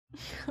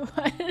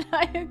Why did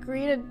I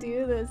agree to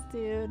do this,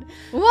 dude?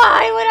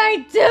 Why would I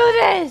do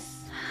this?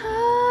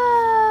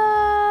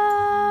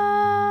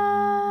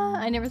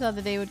 I never thought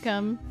the day would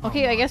come.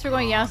 Okay, I guess we're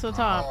going Yasuo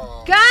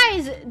top.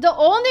 Guys, the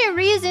only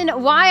reason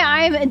why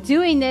I'm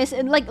doing this,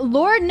 and like,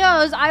 Lord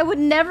knows,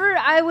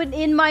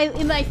 in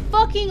my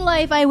fucking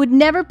life, I would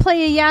never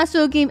play a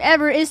Yasuo game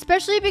ever,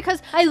 especially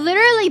because I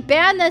literally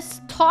ban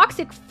this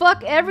toxic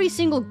fuck every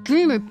single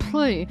game I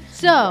play.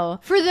 So,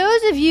 for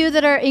those of you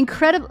that are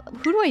incredible,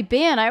 who do I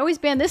ban? I always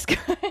ban this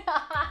guy.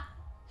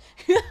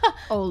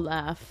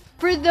 Olaf.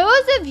 For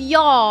those of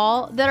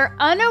y'all that are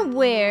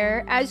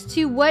unaware as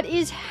to what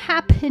is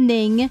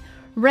happening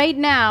right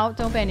now,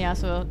 don't ban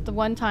Yasuo. The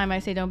one time I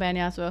say don't ban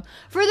Yasuo.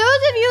 For those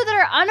of you that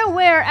are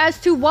unaware as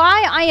to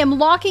why I am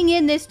locking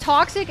in this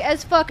toxic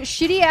as fuck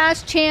shitty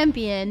ass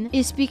champion,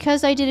 is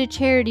because I did a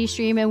charity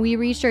stream and we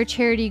reached our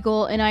charity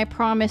goal, and I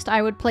promised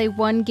I would play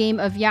one game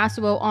of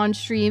Yasuo on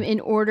stream in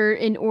order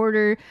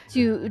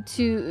to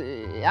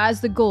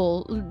as the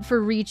goal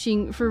for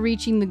reaching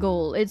the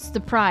goal. It's the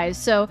prize.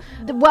 So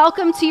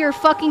welcome to your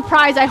fucking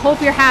prize. I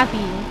hope you're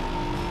happy.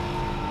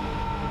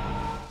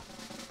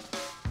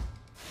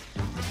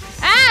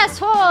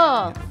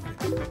 Asshole!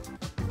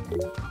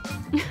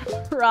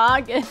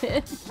 Rocket.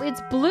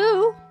 It's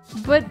blue,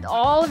 but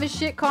all of his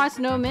shit costs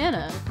no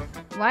mana.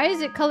 Why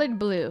is it colored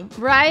blue?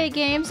 Riot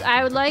Games,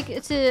 I would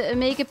like to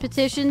make a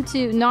petition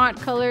to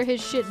not color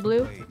his shit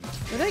blue.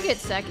 Where do I get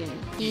second?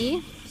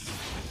 E?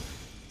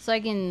 So I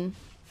can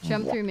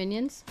jump through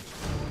minions?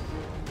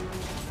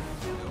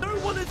 No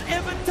one has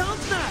ever done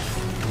that!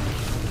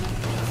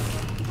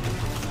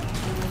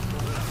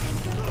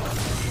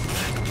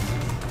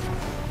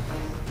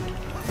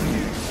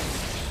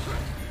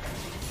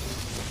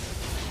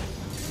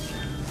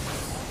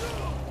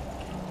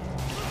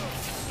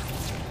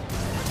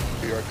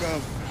 Here I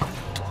come.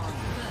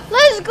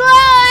 Let's go!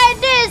 I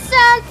did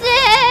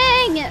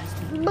something!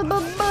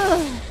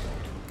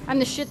 I'm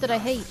the shit that I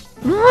hate.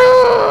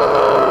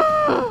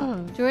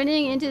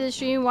 Joining into the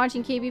stream,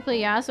 watching Kaypea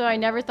play Yasuo, I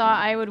never thought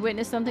I would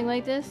witness something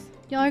like this.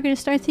 Y'all are gonna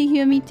start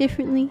thinking of me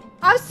differently.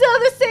 I'm still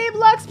the same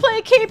Lux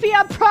playing Kaypea,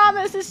 I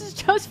promise! This is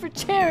just for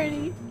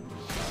charity.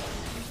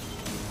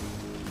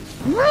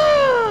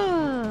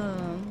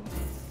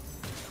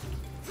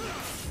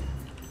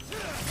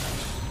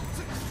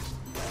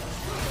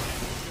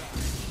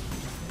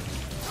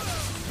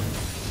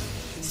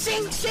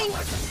 Sing, sing!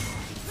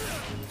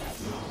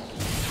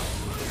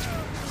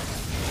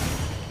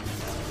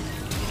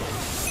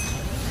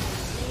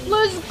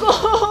 Let's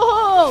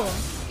go!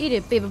 Eat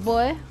it, baby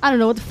boy. I don't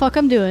know what the fuck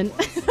I'm doing.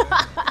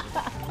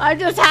 I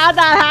just had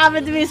that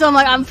happen to me, so I'm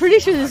like, I'm pretty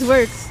sure this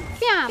works.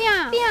 Yeah,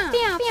 yeah, yeah,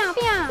 yeah, yeah,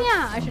 yeah,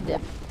 yeah. I should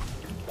dip.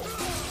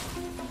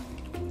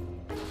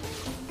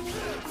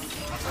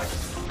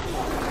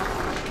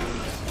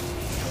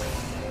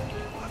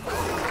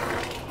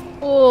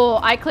 Oh,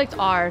 I clicked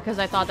R because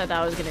I thought that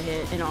was gonna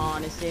hit, in all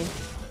honesty.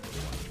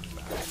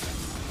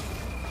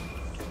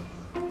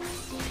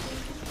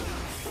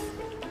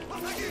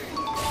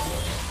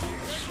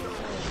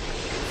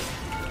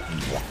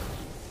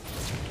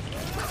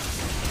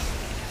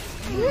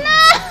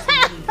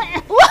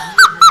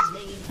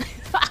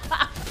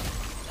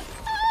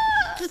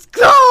 Let's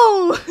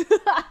go!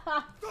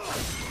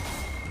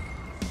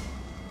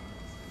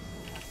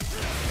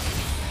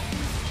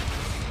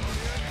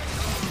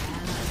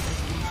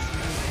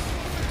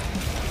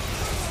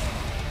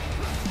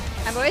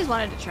 I've always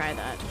wanted to try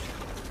that.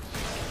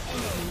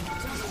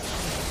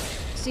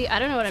 See, I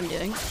don't know what I'm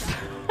doing.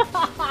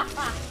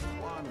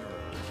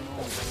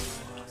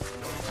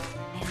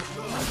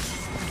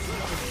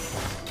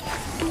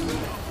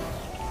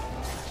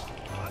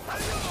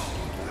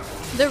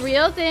 The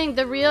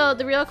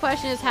real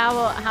question is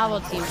how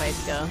will team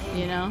fights go,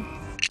 you know?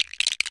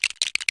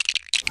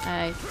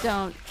 I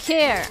don't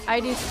care. I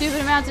do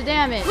stupid amounts of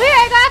damage. Wait,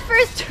 I got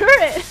first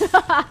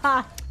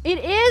turret! It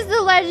is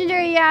the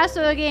legendary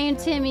Yasuo game,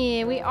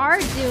 Timmy. We are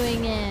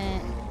doing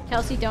it.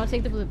 Kelsey, don't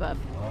take the blue buff.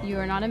 You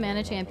are not a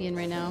mana champion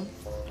right now.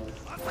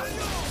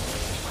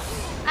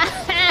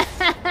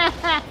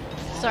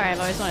 Sorry, I've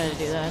always wanted to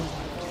do that.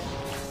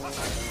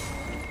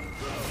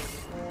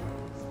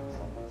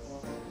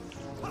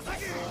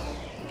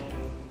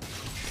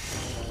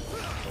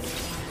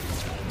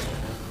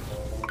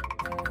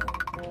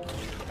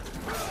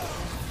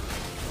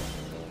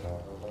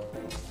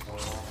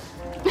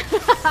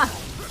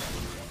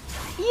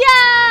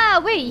 Yeah!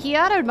 Wait, he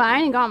autoed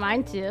mine and got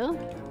mine too?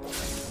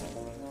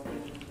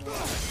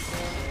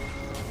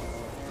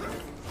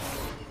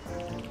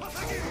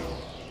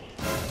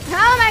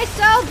 How am I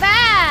so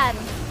bad?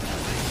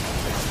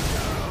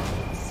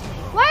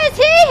 Why is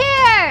he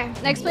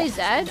here? Next play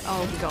Zed?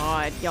 Oh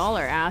god, y'all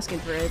are asking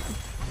for it.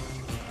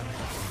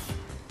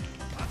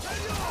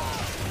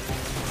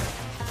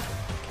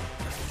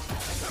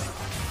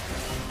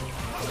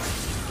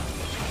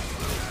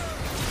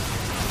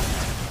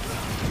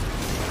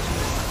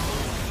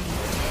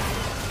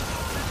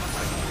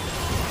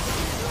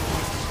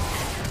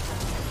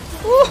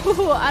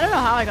 Ooh, I don't know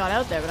how I got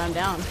out there, but I'm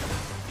down.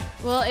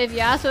 Well, if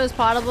Yasuo is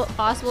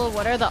possible,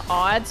 what are the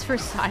odds for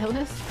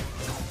Silas?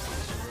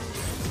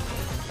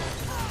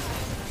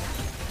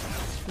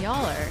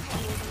 Y'all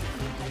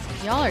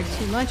are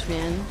too much,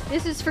 man.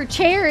 This is for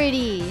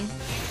charity.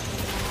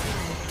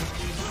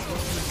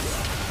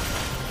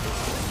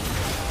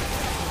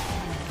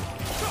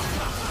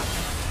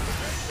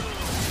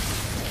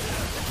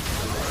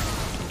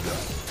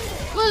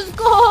 Let's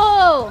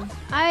go!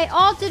 I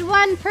ulted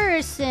one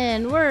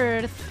person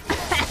worth.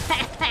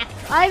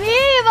 I'm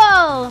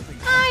evil!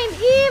 I'm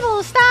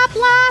evil! Stop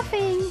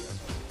laughing!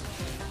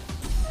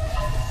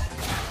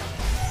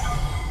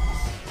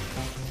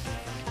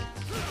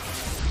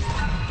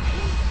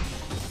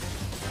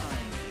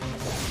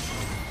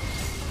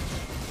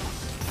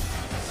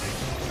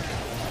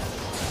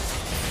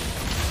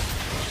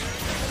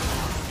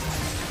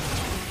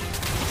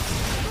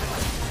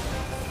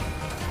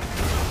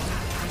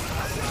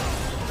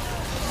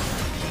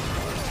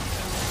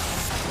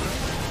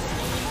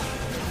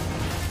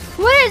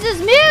 What is this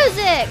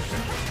music?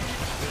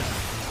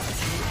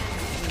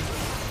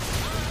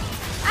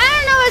 I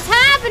don't know what's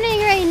happening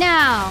right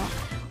now.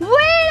 Wait,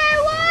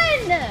 I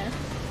won!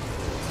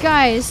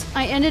 Guys,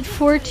 I ended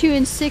 4-2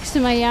 and 6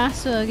 in my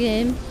Yasuo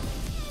game.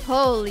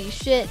 Holy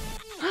shit.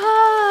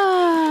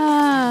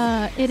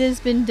 It has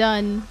been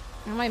done.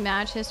 My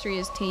match history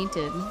is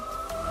tainted.